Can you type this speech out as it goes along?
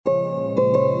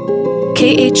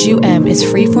KHUM is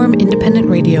freeform independent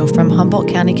radio from Humboldt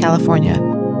County, California.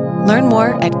 Learn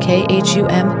more at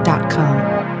khum.com.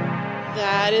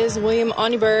 That is William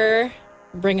Onyeber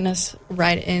bringing us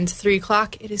right into 3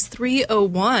 o'clock. It is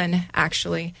 3:01,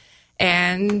 actually.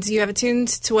 And you have it tuned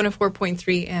to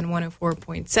 104.3 and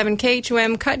 104.7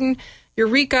 KHUM, Cutting,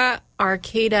 Eureka,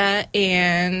 Arcata,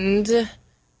 and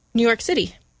New York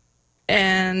City.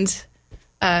 And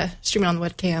streaming on the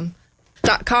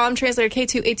webcam.com, translator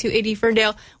K28280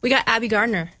 Ferndale. We got Abby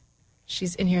Gardner.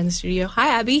 She's in here in the studio. Hi,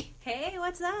 Abby. Hey,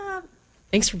 what's up?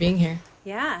 Thanks for being here.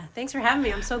 Yeah, thanks for having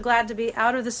me. I'm so glad to be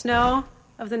out of the snow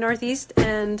of the Northeast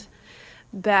and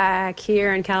back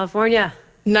here in California.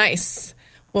 Nice.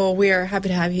 Well, we are happy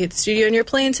to have you at the studio, and you're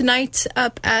playing tonight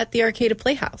up at the Arcata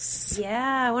Playhouse.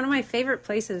 Yeah, one of my favorite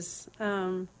places.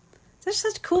 There's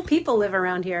such cool people live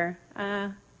around here,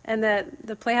 and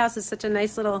the Playhouse is such a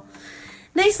nice little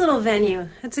venue.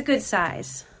 It's a good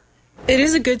size. It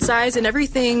is a good size, and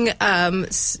everything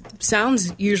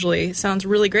sounds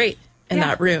really great in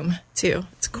that room, too.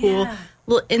 It's a cool,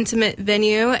 little intimate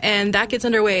venue, and that gets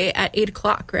underway at 8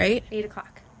 o'clock, right? 8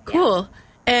 o'clock. Cool. Yeah.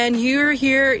 And you're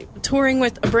here touring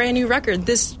with a brand new record.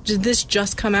 Did this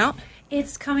just come out?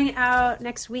 It's coming out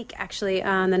next week, actually,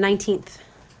 on the 19th.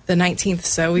 The 19th,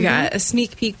 so we got a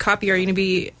sneak peek copy. Are you going to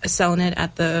be selling it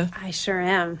at the... I sure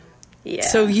am. Yeah.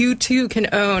 So you, too, can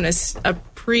own a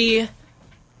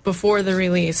before the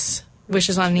release,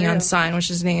 Wishes on a Neon Sign,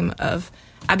 which is the name of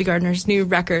Abby Gardner's new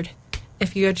record,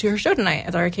 if you go to her show tonight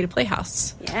at the Arcata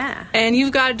Playhouse. Yeah. And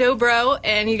you've got a dobro,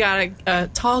 and you got a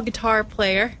tall guitar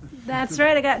player. That's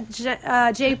right. I got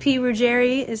JP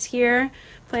Ruggieri is here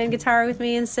playing guitar with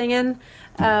me and singing.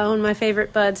 One of my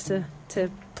favorite buds to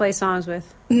play songs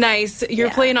with. Nice.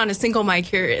 You're playing on a single mic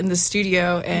here in the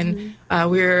studio, and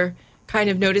we're kind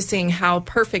of noticing how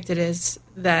perfect it is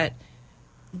that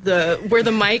where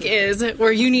the mic is,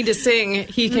 where you need to sing,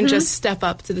 he can just step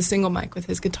up to the single mic with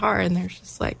his guitar, and there's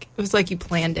just it was like you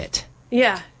planned it.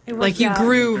 Yeah. It was, you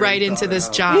grew right into this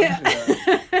job. Yeah.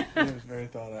 It was very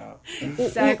thought out.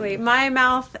 Exactly. My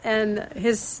mouth and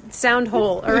his sound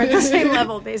hole are at the same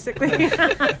level, basically.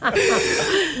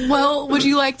 Well, would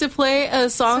you like to play a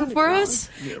song for us?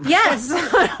 Yes.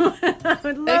 I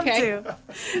would love to.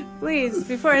 Please,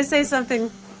 before I say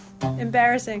something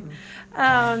embarrassing.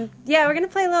 We're going to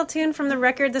play a little tune from the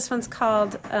record. This one's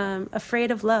called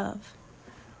Afraid of Love.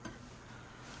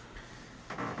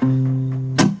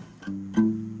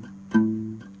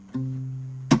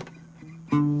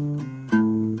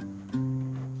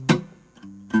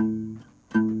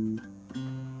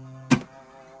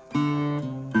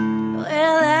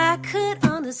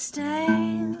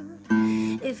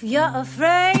 If you're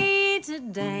afraid to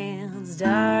dance,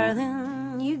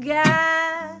 darling, you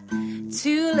got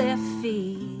 2 left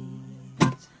feet.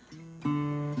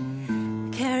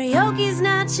 Karaoke's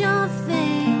not your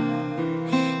thing.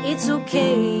 It's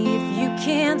okay if you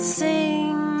can't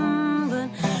sing, but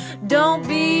don't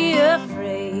be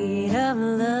afraid of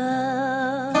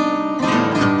love.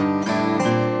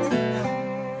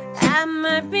 I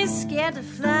might be scared to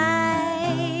fly.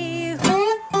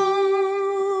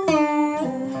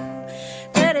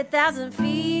 30,000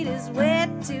 feet is way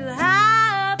too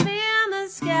high up in the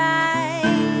sky.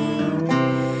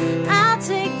 I'll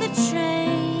take the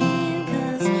train,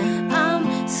 'cause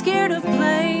I'm scared of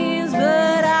planes,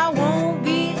 but I won't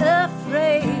be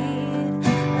afraid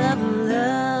of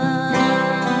love.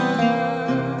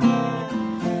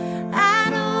 I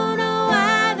don't know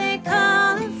why they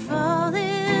call it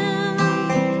falling.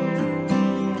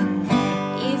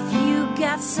 If you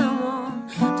got someone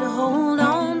to hold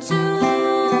on to,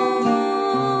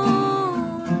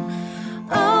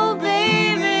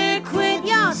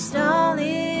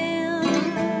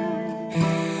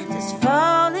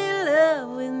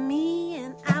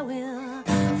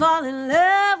 fall in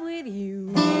love with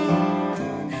you.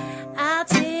 I'll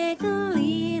take the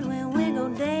lead when we go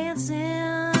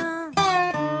dancing.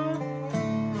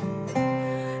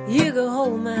 You can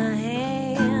hold my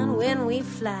hand when we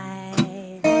fly.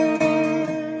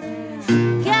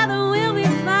 Together we'll be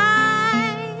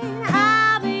fine.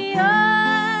 I'll be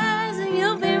yours and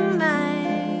you'll be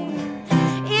mine.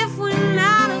 If we're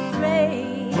not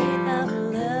afraid of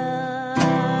love.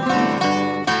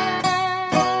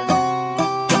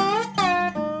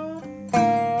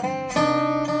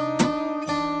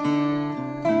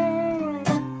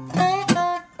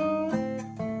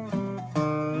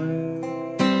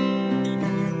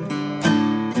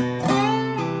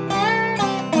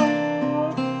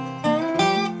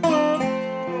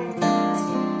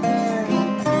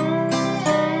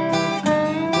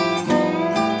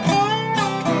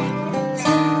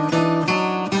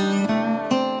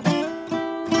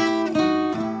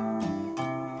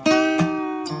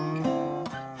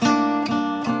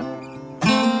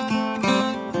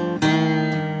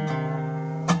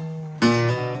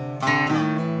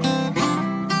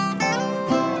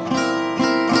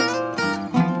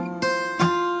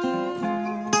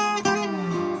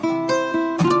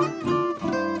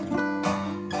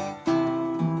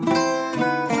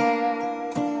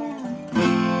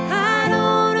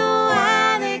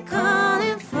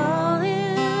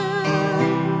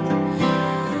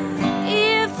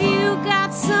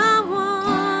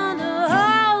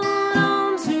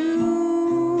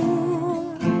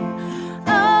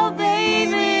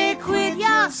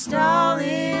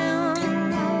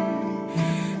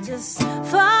 just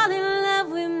fall in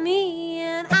love with me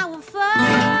and I will fall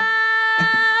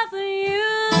for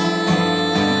you.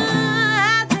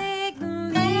 I take the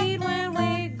lead when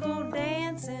we go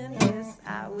dancing, yes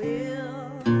I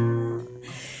will.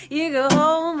 You go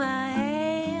hold my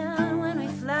hand when we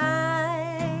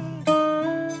fly.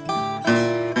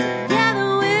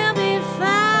 Together we'll be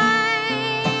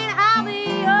fine. I'll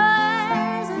be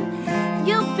yours and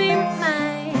you'll be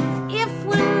mine if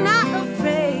we're not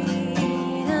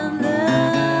afraid of love.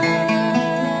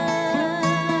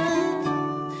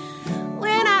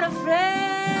 We're not afraid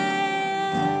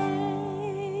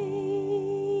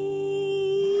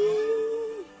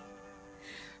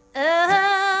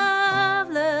of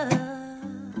love.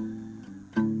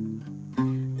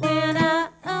 We're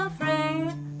not afraid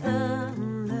of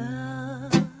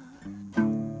love.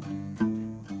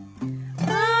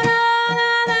 Oh,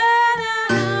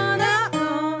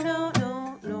 no,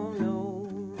 no.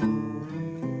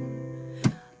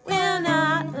 We're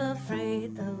not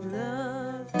afraid of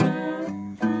love.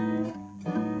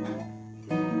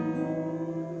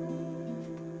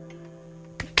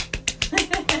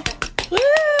 Woo!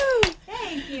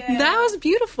 Thank you. That was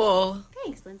beautiful.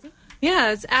 Thanks, Lindsay.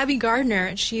 Yeah, it's Abby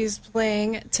Gardner. She's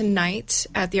playing tonight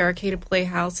at the Arcada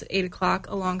Playhouse at 8 o'clock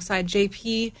alongside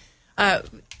JP.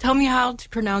 Tell me how to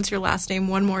pronounce your last name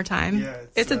one more time. Yeah,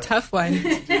 it's a tough one.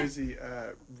 Jersey,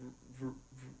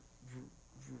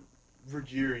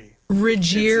 Ruggieri.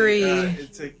 Ruggieri.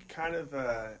 It's a kind of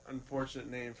unfortunate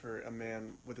name for a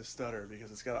man with a stutter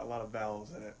because it's got a lot of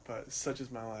vowels in it, but such is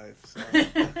my life. So.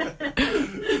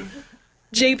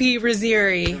 JP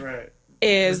Ruggieri. Right.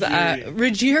 Is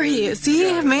Ruggieri.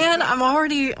 See, man, I'm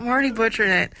already butchering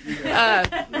it.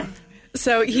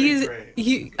 So he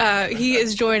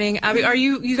is joining Abby. Are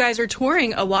you guys are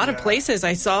touring a lot of places?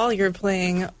 I saw you're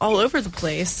playing all over the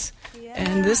place. Yeah.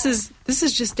 And this is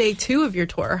just day 2 of your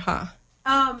tour, huh?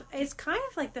 It's kind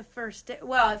of like the first day.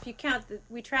 Well, if you count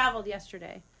we traveled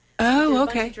yesterday. Oh, Did a bunch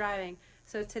okay. of driving.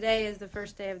 So today is the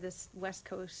first day of this West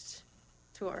Coast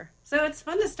tour. So it's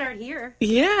fun to start here.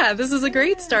 Yeah, this is a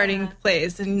great starting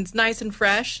place, and it's nice and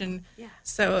fresh. And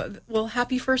so, well,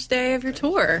 happy first day of your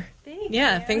tour. Thank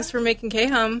Yeah, you. thanks for making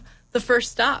K-Hum the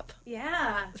first stop.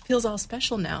 Yeah. It feels all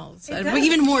special now. It's It does.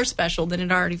 even more special than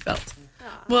it already felt.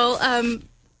 Aw. Well,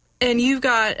 and you've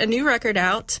got a new record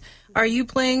out. Are you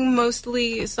playing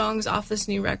mostly songs off this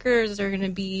new record, or is there going to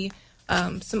be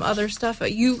some other stuff?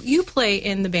 You play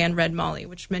in the band Red Molly,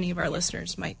 which many of our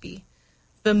listeners might be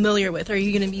familiar with. Are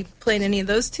you going to be playing any of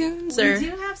those tunes? Or? We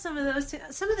do have some of those.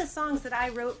 Some of the songs that I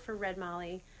wrote for Red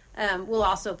Molly we'll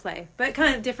also play, but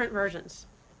kind of different versions.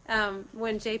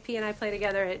 When JP and I play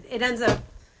together, it ends up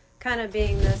kind of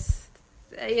being this,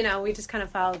 we just kind of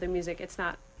follow the music. It's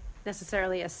not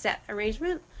necessarily a set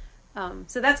arrangement.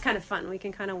 So that's kind of fun. We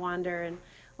can kind of wander, and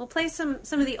we'll play some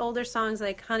of the older songs,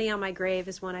 like Honey on My Grave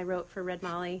is one I wrote for Red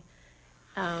Molly.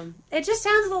 It just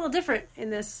sounds a little different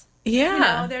in this.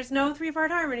 Yeah. There's no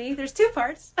 3-part harmony. There's 2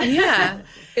 parts. Yeah.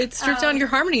 It stripped down. Your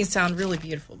harmonies sound really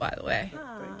beautiful, by the way.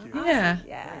 Thank you. Yeah.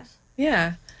 Yeah. Nice.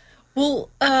 Yeah.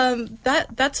 Well,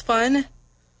 that's fun.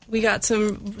 We got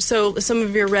some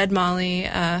of your Red Molly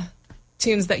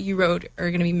tunes that you wrote are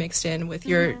going to be mixed in with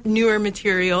your newer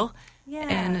material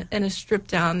and a stripped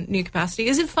down new capacity.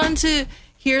 Is it fun to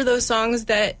hear those songs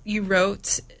that you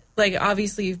wrote? Like,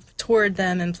 obviously you've toured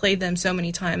them and played them so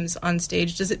many times on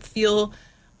stage. Does it feel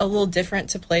a little different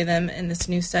to play them in this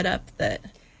new setup?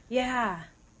 Yeah,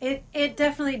 it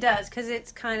definitely does, because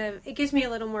it's it gives me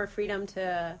a little more freedom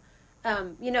to,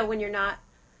 when you're not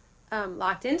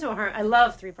locked into a harmony. I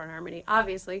love 3-part harmony,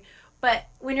 obviously, but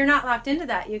when you're not locked into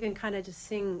that, you can kind of just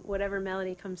sing whatever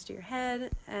melody comes to your head,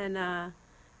 and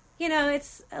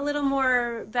it's a little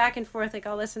more back and forth. Like,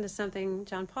 I'll listen to something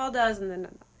John Paul does, and then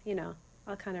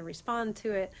I'll kind of respond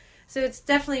to it. So it's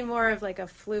definitely more of like a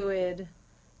fluid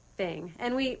thing.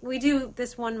 And we do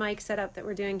this one mic setup that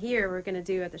we're doing here, we're going to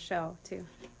do at the show too.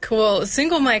 Cool.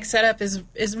 Single mic setup is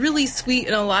really sweet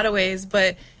in a lot of ways,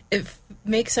 but it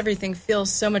makes everything feel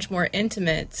so much more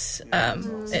intimate.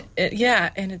 And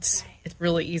it's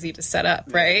really easy to set up,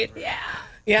 right?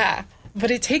 Yeah.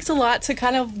 But it takes a lot to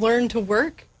kind of learn to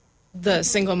work the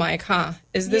single mic, huh?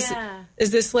 Is this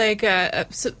like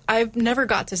so I've never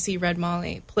got to see Red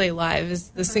Molly play live. Is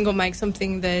the single mic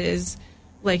something that is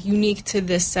like unique to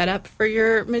this setup for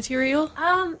your material?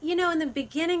 In the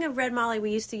beginning of Red Molly,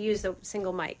 we used to use the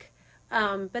single mic.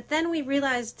 But then we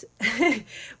realized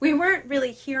we weren't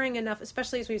really hearing enough,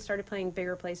 especially as we started playing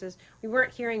bigger places. We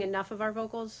weren't hearing enough of our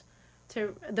vocals.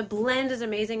 The blend is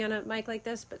amazing on a mic like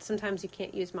this, but sometimes you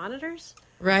can't use monitors.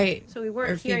 Right. So we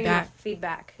weren't hearing enough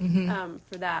feedback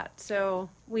for that. So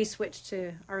we switched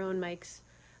to our own mics.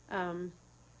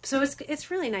 So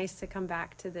it's really nice to come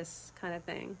back to this kind of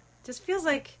thing. Just feels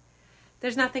like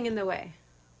there's nothing in the way.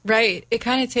 Right. It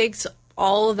kind of takes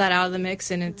all of that out of the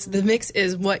mix, and the mix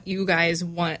is what you guys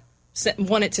want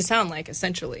it to sound like,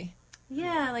 essentially.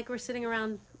 Yeah, like we're sitting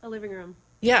around a living room.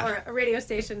 Yeah. Or a radio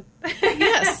station.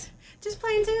 Yes. Just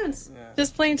playing tunes. Yeah.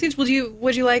 Just playing tunes. Would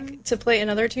you like to play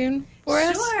another tune for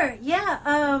us? Sure,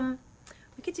 yeah.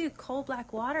 We could do Cold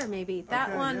Black Water, maybe. That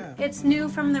Okay, one, yeah. it's new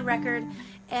from the record,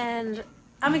 and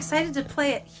I'm excited to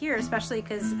play it here, especially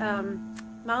because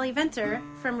Molly Venter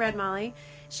from Red Molly,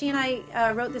 she and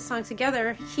I wrote this song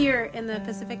together here in the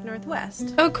Pacific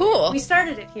Northwest. Oh, cool. We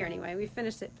started it here anyway. We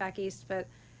finished it back east, but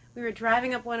we were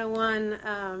driving up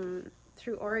 101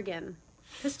 through Oregon,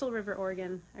 Pistol River,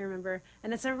 Oregon, I remember.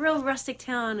 And it's a real rustic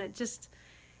town. It just,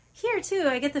 here too,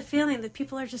 I get the feeling that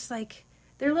people are just like,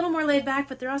 they're a little more laid back,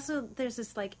 but there's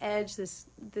this like edge, this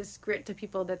grit to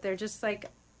people that they're just like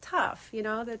tough, you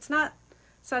know? That's not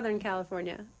Southern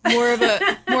California. More of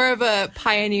a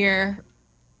pioneer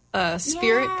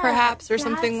spirit, Yeah, perhaps, or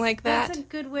something like that. That's a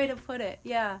good way to put it,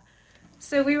 yeah.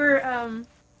 So we were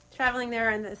traveling there,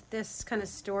 and this kind of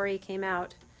story came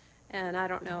out, and I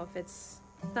don't know if it's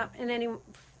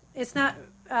not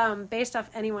based off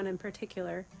anyone in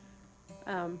particular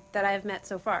that I've met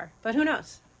so far, but who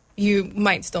knows? You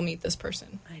might still meet this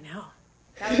person. I know.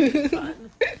 That would be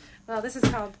fun. Well, this is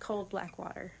called Cold Black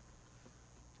Water.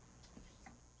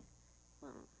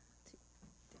 One, two,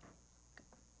 three, go.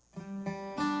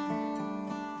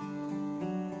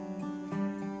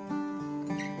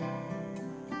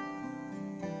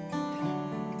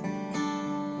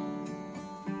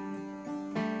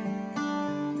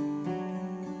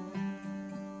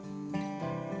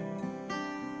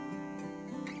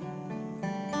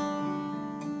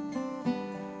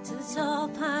 To the tall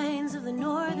pines of the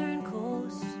northern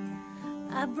coast,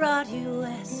 I brought you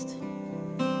west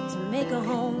to make a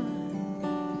home.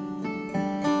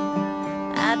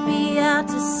 I'd be out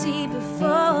to sea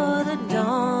before the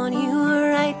dawn. You were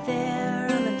right there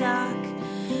on the dock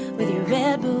with your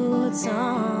red boots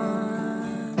on.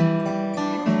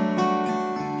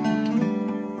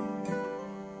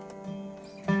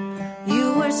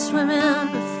 You were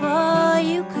swimming before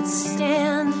you could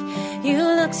stand. You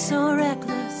looked so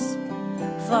reckless,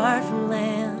 far from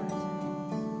land.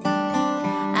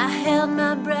 I held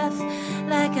my breath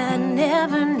like I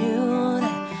never knew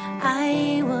that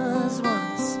I was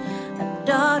once a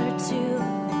daughter too.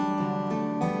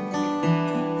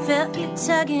 Felt you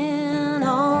tugging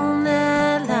on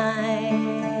that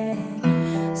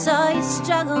line. Saw you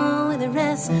struggle with a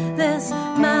restless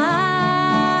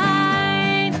mind.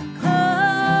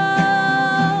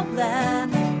 Cold black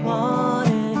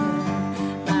water,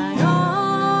 my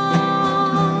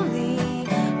only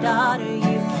daughter.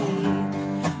 You keep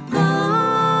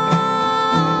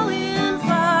going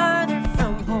farther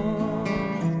from home.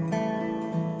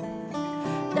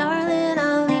 Darling,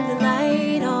 I'll leave the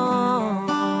light on.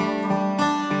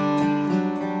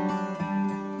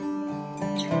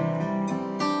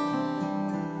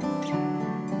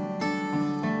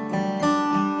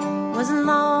 Wasn't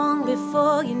long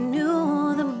before you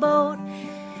knew the boat,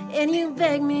 and you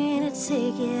begged me to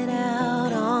take it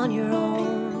out on your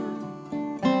own.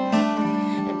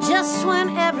 And just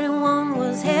when everyone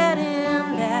was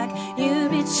heading back, you'd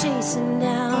be chasing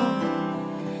down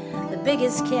the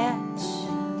biggest catch.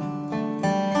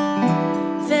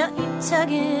 Felt you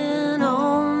tugging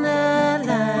on that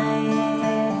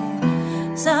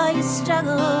line. Saw you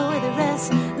struggle with a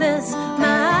restless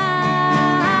mind.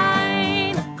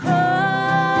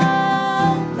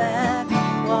 Cold black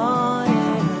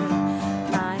water,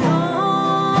 my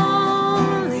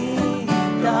only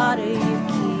daughter. You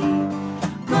keep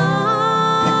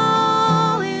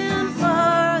going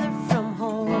farther from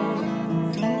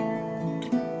home.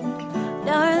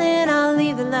 Darling, I'll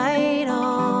leave the light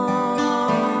on.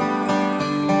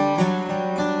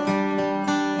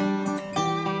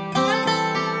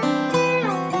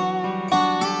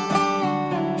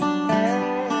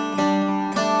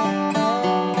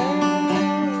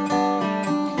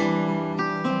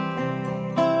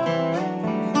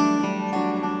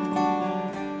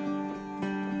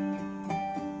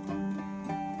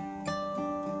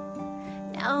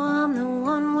 Now I'm the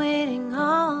one waiting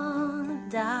on the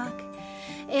dock,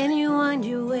 and you wind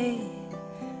your way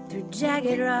through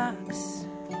jagged rocks.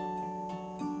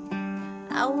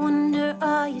 I wonder,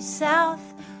 are you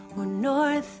south or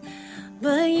north?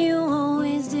 But you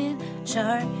always did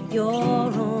chart your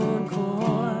own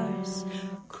course.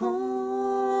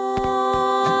 Cold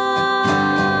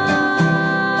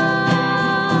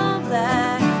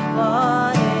black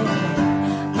water,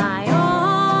 my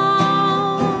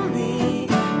only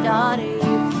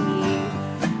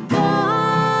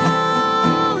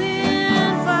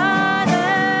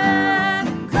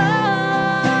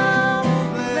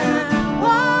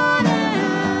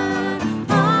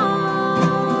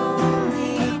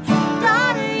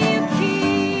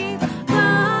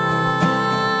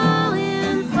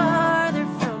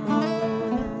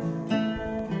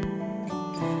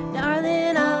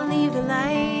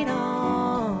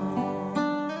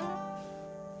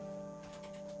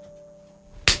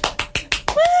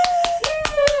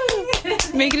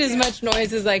making as much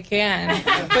noise as I can.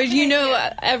 But you know,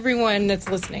 everyone that's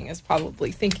listening is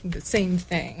probably thinking the same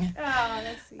thing. Oh,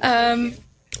 that's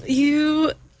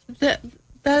sweet.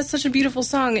 That's such a beautiful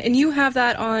song, and you have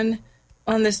that on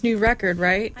this new record,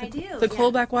 right? I do, The yeah.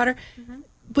 Cold Blackwater. Mm-hmm.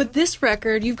 But this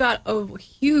record, you've got a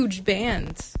huge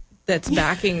band that's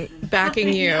backing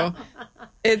you.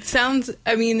 It sounds,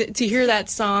 I mean, to hear that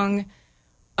song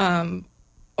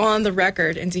on the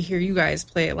record and to hear you guys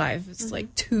play it live, it's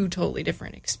like two totally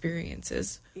different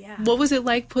experiences. Yeah. What was it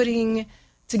like putting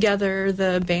together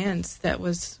the bands that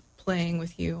was playing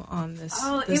with you on this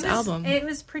album? It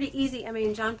was pretty easy. I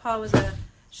mean, John Paul was a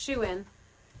shoo-in.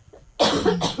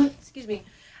 Excuse me.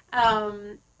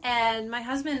 And my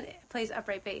husband plays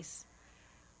upright bass.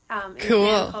 In Cool. a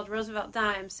band called Roosevelt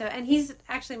Dime. So, and he's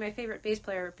actually my favorite bass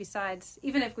player. Besides,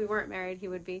 even if we weren't married, he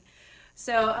would be.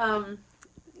 So,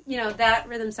 you know, that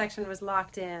rhythm section was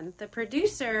locked in. The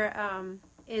producer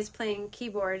is playing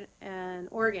keyboard and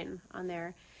organ on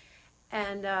there,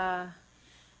 and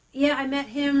yeah, I met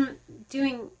him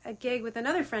doing a gig with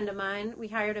another friend of mine. We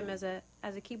hired him as a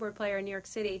keyboard player in New York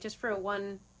City just for a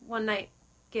one night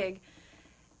gig,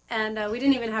 and we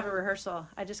didn't even have a rehearsal.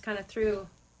 I just kind of threw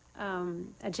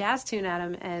a jazz tune at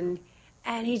him,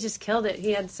 and he just killed it.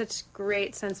 He had such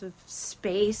great sense of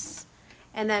space,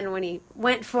 and then when he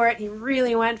went for it, he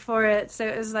really went for it. So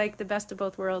it was like the best of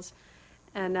both worlds,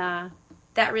 and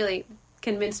that really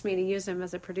convinced me to use him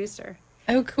as a producer.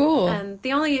 Oh, cool. And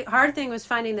the only hard thing was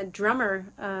finding the drummer,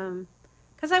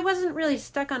 because I wasn't really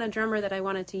stuck on a drummer that I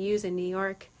wanted to use in New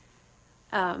York.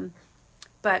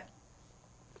 But,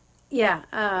 yeah.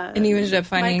 And you ended up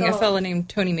finding Michael, a fellow named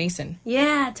Tony Mason.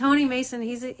 Yeah, Tony Mason.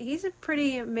 He's a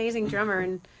pretty amazing drummer,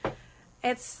 and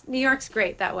New York's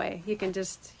great that way. You can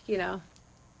just, you know,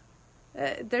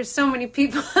 there's so many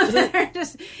people that are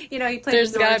just, you know, he played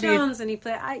with Norah Jones, and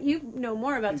you know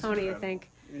more about Tony, incredible. I think.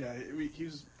 Yeah,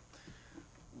 he's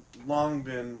long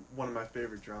been one of my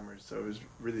favorite drummers, so it was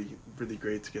really, really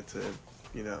great to get to,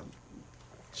 you know,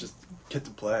 just get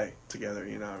to play together.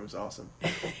 You know, it was awesome.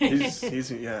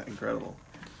 He's incredible.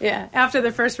 Yeah, after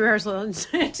the first rehearsal,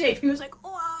 JP was like,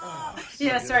 "Whoa!"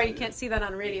 Yeah, sorry, you can't see that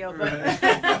on radio, but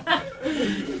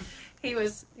he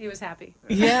was happy.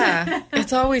 Yeah,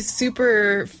 it's always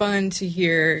super fun to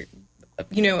hear,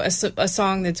 you know, a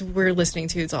song that we're listening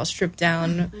to. It's all stripped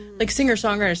down, like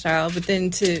singer-songwriter style, but then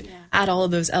to add all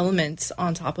of those elements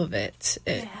on top of it,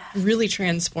 it really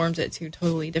transforms it to a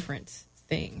totally different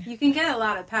thing. You can get a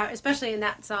lot of power, especially in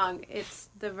that song.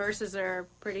 The verses are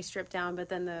pretty stripped down, but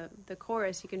then the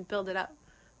chorus, you can build it up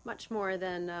much more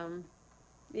than,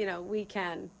 you know, we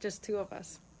can, just two of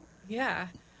us. Yeah.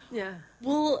 Yeah.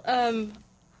 Well,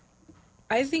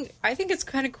 I think it's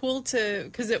kind of cool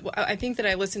because I think that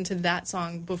I listened to that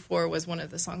song before was one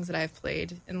of the songs that I've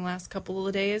played in the last couple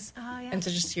of days, and to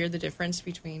just hear the difference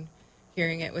between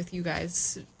hearing it with you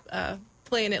guys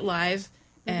playing it live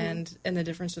and the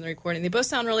difference in the recording. They both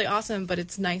sound really awesome, but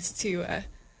it's nice to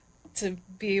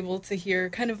be able to hear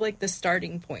kind of like the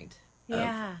starting point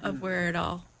of where it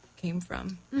all came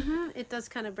from. Mm-hmm. It does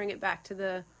kind of bring it back to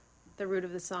the root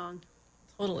of the song.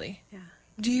 Totally. Yeah.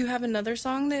 Do you have another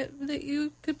song that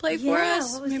you could play for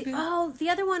us? What was the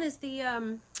other one is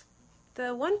the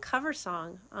one cover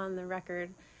song on the record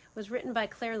was written by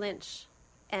Claire Lynch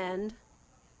and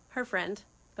her friend.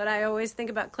 But I always think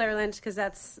about Claire Lynch because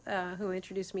that's who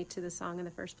introduced me to the song in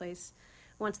the first place.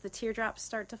 Once the Teardrops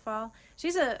Start to Fall.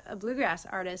 She's a bluegrass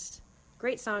artist,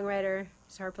 great songwriter,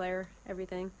 guitar player,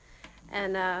 everything.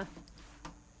 And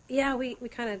we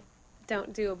kind of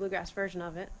don't do a bluegrass version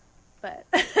of it. But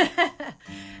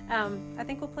I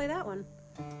think we'll play that one.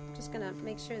 Just going to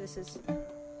make sure this is...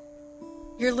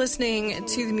 You're listening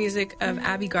to the music of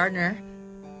Abby Gardner,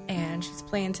 and she's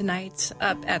playing tonight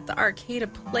up at the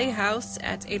Arcada Playhouse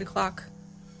at 8 o'clock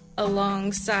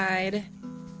alongside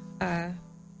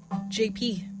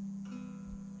JP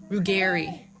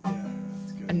Ruggieri.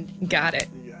 Got it.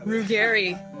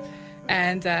 Ruggieri.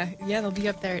 And they'll be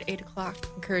up there at 8 o'clock.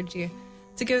 Encourage you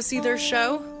to go see their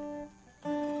show.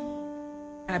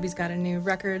 Abby's got a new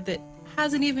record that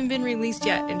hasn't even been released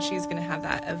yet, and she's going to have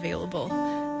that available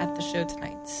at the show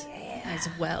tonight as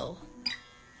well.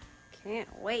 Can't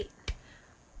wait.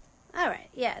 All right,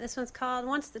 this one's called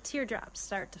Once the Teardrops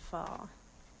Start to Fall.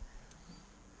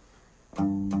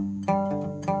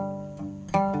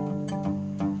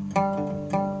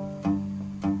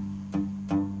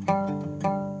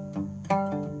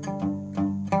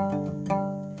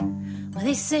 Well,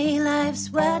 they say life's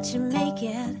what you make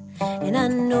it, and I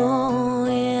know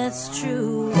it's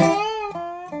true.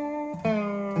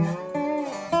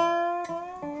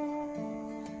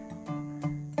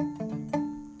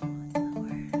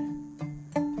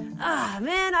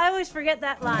 always forget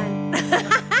that line.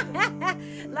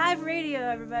 Live radio,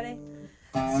 everybody.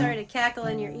 Sorry to cackle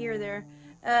in your ear there.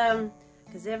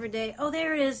 Because every day... Oh,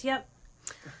 there it is. Yep.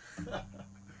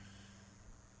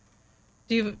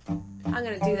 I'm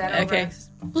going to do that over. Okay.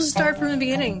 We'll just start from the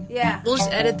beginning. Yeah. We'll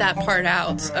just edit that part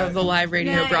out of the live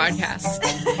radio Nice. broadcast.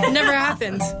 It never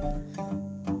happens.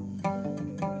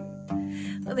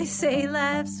 Well, they say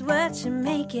life's what you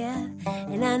make it,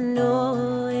 and I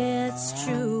know it's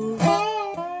true.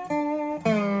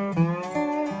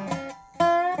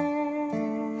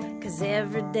 'Cause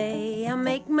every day I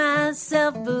make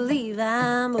myself believe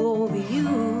I'm over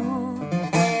you.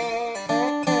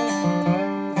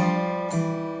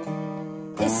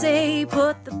 They say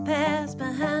put the past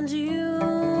behind you,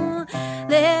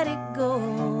 let it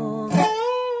go.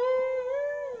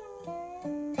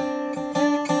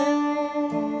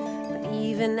 But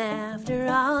even after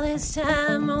all this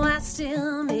time, oh, I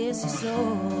still miss you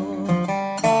so.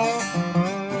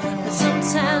 But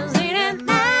sometimes late at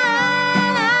night,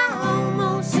 I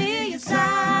almost hear you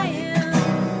sighing,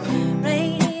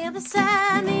 right here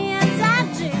beside me as I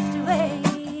drift away.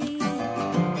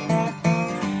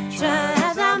 Try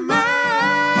as I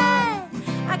might,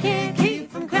 I can't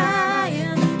keep from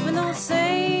crying when those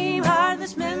same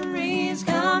heartless memories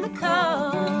come to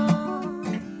call.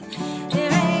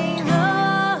 There ain't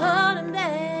no holding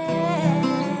back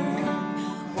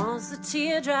once the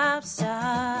teardrops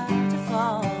start to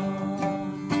fall.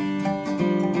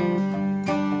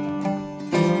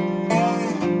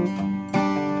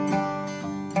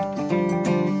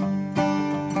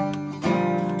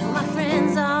 My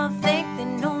friends all think they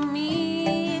know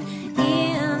me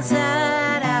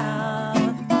inside out.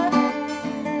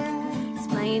 It's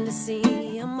plain to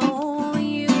see I'm over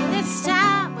you this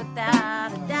time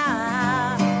without a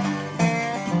doubt.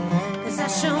 'Cause I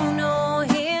show no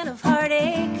hint of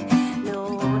heartache,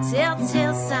 no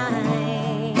telltale sign.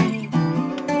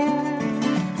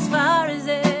 As far as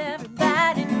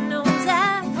everybody knows,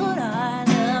 I put our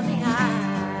love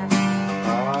behind.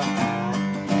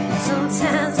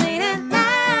 Sometimes late at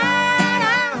night,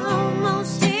 I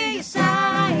almost hear you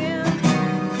sighing,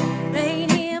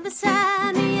 right here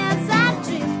beside me as I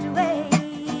drift away.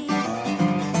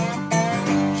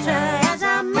 Try as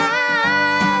I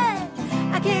might,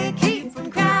 I can't keep from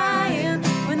crying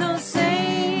when those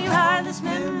same heartless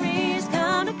memories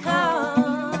come to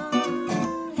call.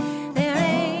 There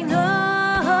ain't no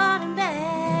holding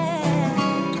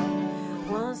back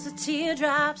once the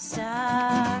teardrops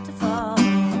start to fall.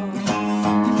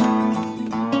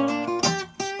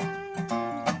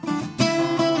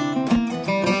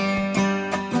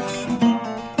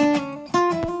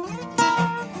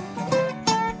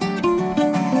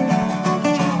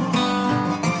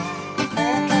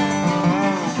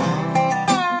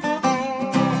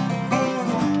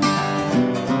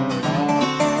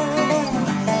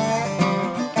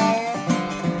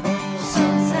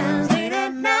 Sometimes late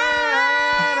at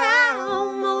night, I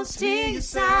almost hear you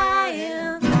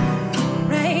sighing,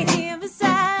 right here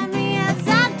beside me as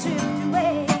I drift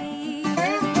away.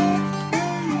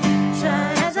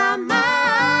 Try as I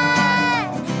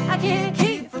might, I can't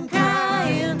keep from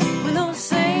crying when those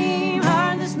same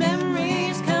heartless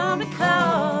memories come to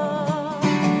call.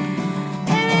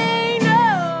 There ain't no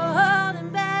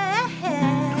holding back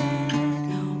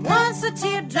once the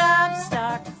teardrops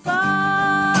start to fall.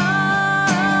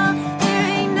 There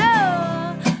ain't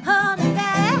no holding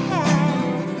back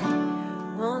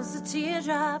once the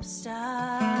teardrops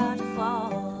start to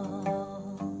fall.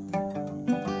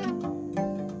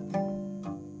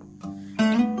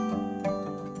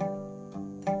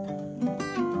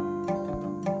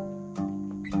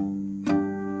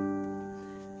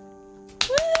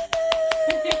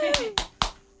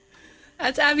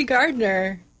 That's Abby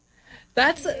Gardner.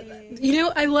 That's,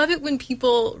 I love it when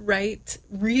people write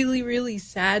really, really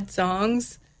sad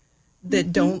songs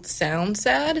that don't sound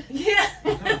sad. Yeah,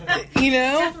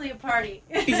 definitely a party.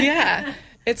 Yeah.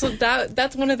 It's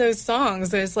that's one of those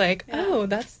songs that's like, oh,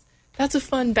 that's a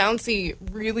fun, bouncy,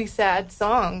 really sad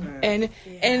song. And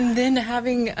then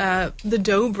having the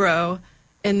dobro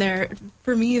in there,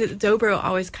 for me, the dobro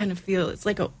always kind of feels, it's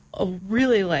like a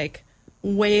really like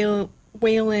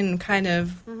wailing kind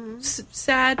of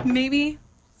sad, maybe.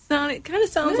 It kind of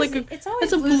sounds like It's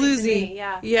always a bluesy to bluesy. me,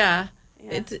 yeah. Yeah.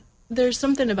 There's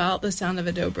something about the sound of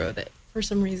a dobro that for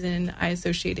some reason I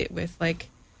associate it with like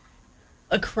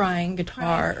a crying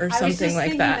guitar or something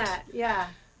like that. Yeah,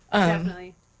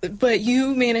 definitely. But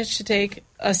you managed to take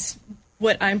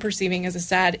what I'm perceiving as a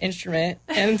sad instrument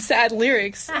and sad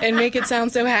lyrics and make it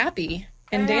sound so happy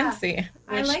and dancey.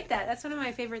 I like that. That's one of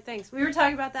my favorite things. We were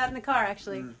talking about that in the car,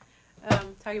 actually.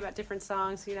 Talking about different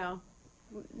songs,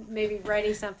 maybe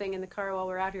writing something in the car while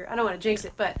we're out here. I don't want to jinx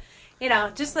it, but you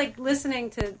know, just like listening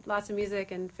to lots of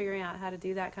music and figuring out how to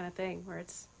do that kind of thing, where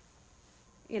it's,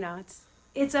 you know,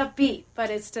 it's upbeat, but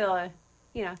it's still a,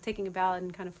 you know, taking a ballad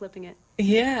and kind of flipping it.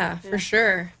 Yeah, for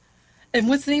sure. And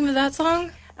what's the name of that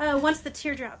song? Once the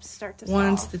teardrops start to fall.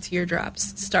 Once the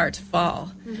teardrops start to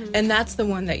fall. Mm-hmm. And that's the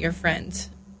one that your friend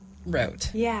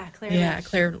wrote. Yeah, Claire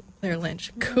Lynch. Claire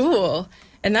Lynch. Cool.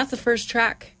 And that's the first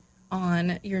track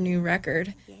on your new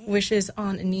record, Wishes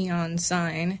on a Neon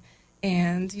Sign.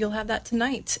 And you'll have that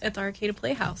tonight at the Arcade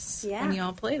Playhouse when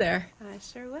y'all play there. I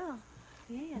sure will.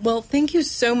 Yeah. Well, thank you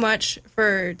so much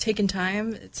for taking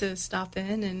time to stop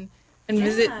in and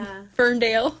visit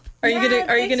Ferndale. Are you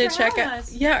gonna check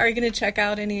out? Yeah, are you gonna check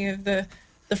out any of the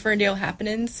Ferndale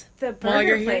happenings? The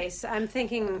burger place. I'm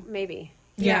thinking maybe.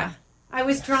 Yeah. I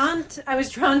was drawn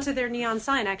to their neon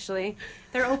sign, actually,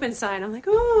 their open sign. I'm like,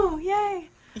 ooh, yay!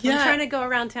 Yeah. I'm trying to go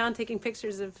around town taking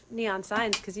pictures of neon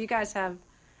signs because you guys have.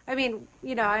 I mean,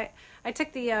 you know, I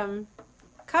took the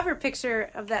cover picture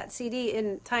of that CD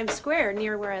in Times Square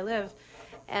near where I live,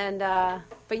 and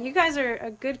but you guys are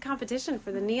a good competition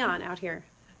for the neon out here.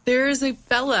 There is a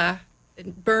fella,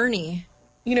 Bernie.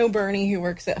 You know Bernie, who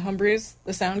works at Humbrew's,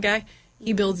 the sound guy.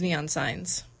 He builds neon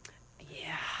signs.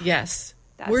 Yeah. Yes.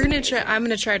 That's We're gonna amazing. try. I'm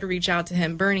gonna try to reach out to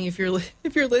him, Bernie. If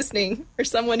you're listening, or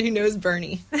someone who knows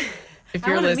Bernie, if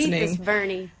you're I want to listening, meet this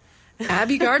Bernie.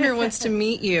 Abby Gardner wants to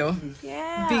meet you.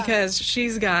 Yeah. Because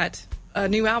she's got a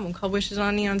new album called Wishes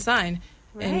on a Neon Sign,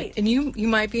 Right. and you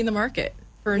might be in the market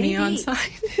for a Maybe. neon sign.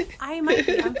 I might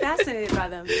be. I'm fascinated by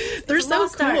them. They're It's a so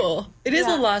lost cool. art. It is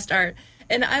Yeah. a lost art,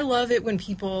 and I love it when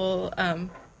people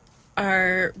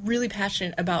are really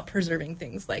passionate about preserving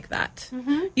things like that.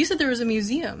 Mm-hmm. You said there was a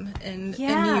museum in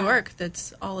New York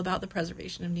that's all about the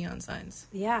preservation of neon signs.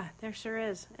 Yeah, there sure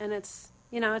is. And it's,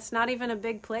 you know, it's not even a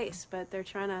big place, but they're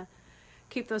trying to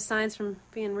keep those signs from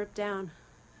being ripped down.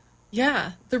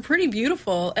 Yeah, they're pretty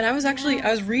beautiful. And I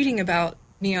was reading about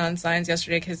neon signs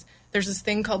yesterday because there's this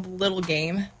thing called the Little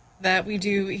Game that we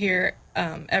do here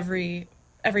every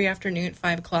afternoon at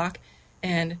 5 o'clock.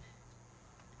 And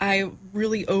I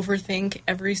really overthink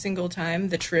every single time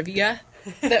the trivia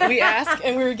that we ask.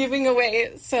 And we were giving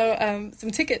away some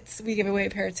tickets. We gave away a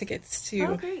pair of tickets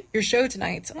to your show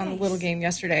tonight on the Little Game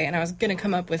yesterday. And I was going to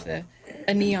come up with a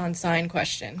neon sign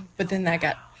question. But then that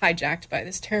got hijacked by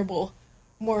this terrible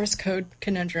Morse code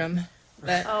conundrum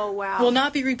that will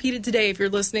not be repeated today. If you're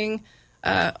listening,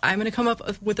 I'm going to come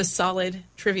up with a solid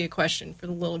trivia question for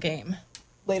the Little Game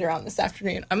later on this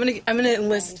afternoon. I'm going to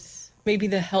enlist maybe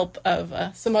the help of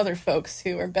some other folks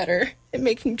who are better at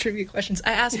making trivia questions.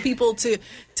 I asked people to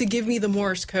give me the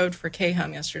Morse code for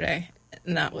K-Hum yesterday,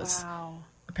 and that was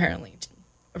apparently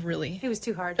It was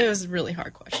too hard. It was a really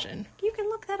hard question. You can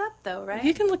look that up, though, right?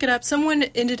 You can look it up. Someone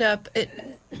ended up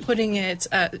putting it,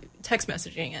 text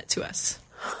messaging it to us.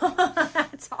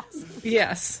 That's awesome.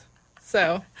 Yes.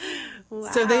 So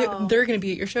they're going to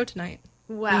be at your show tonight.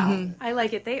 Wow. Mm-hmm. I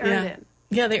like it. They earned it.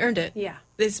 Yeah, they earned it. Yeah.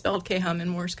 They spelled K-Hum in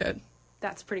Morse code.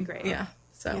 That's pretty great. Yeah.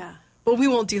 So. Yeah. But we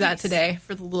won't do that today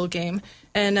for the Little Game.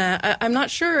 And I'm not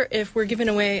sure if we're giving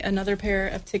away another pair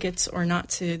of tickets or not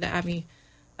to the Abby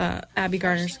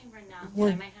Gardner's. We're not, but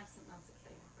I might have something else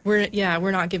exciting.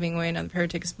 We're not giving away another pair of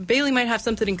tickets. But Bailey might have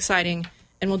something exciting,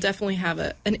 and we'll definitely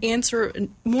have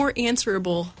more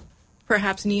answerable,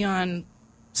 perhaps neon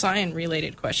sign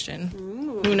related question.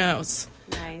 Ooh. Who knows?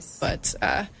 Nice. But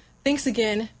thanks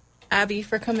again, Abby,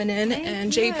 for coming in, Thank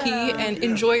and you. JP, and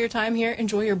enjoy your time here.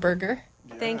 Enjoy your burger.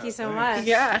 Thank you so much.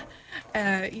 Yeah.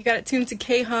 You got it tuned to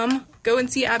K-Hum. Go and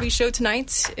see Abby's show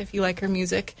tonight if you like her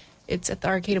music. It's at the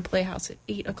Arcade Playhouse at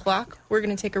 8 o'clock. We're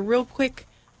going to take a real quick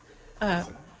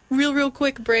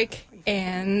break,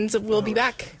 and we'll be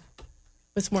back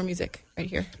with some more music right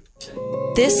here.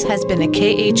 This has been a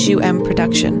KHUM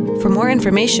production. For more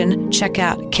information, check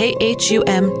out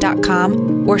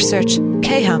khum.com or search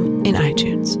KHUM in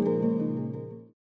iTunes.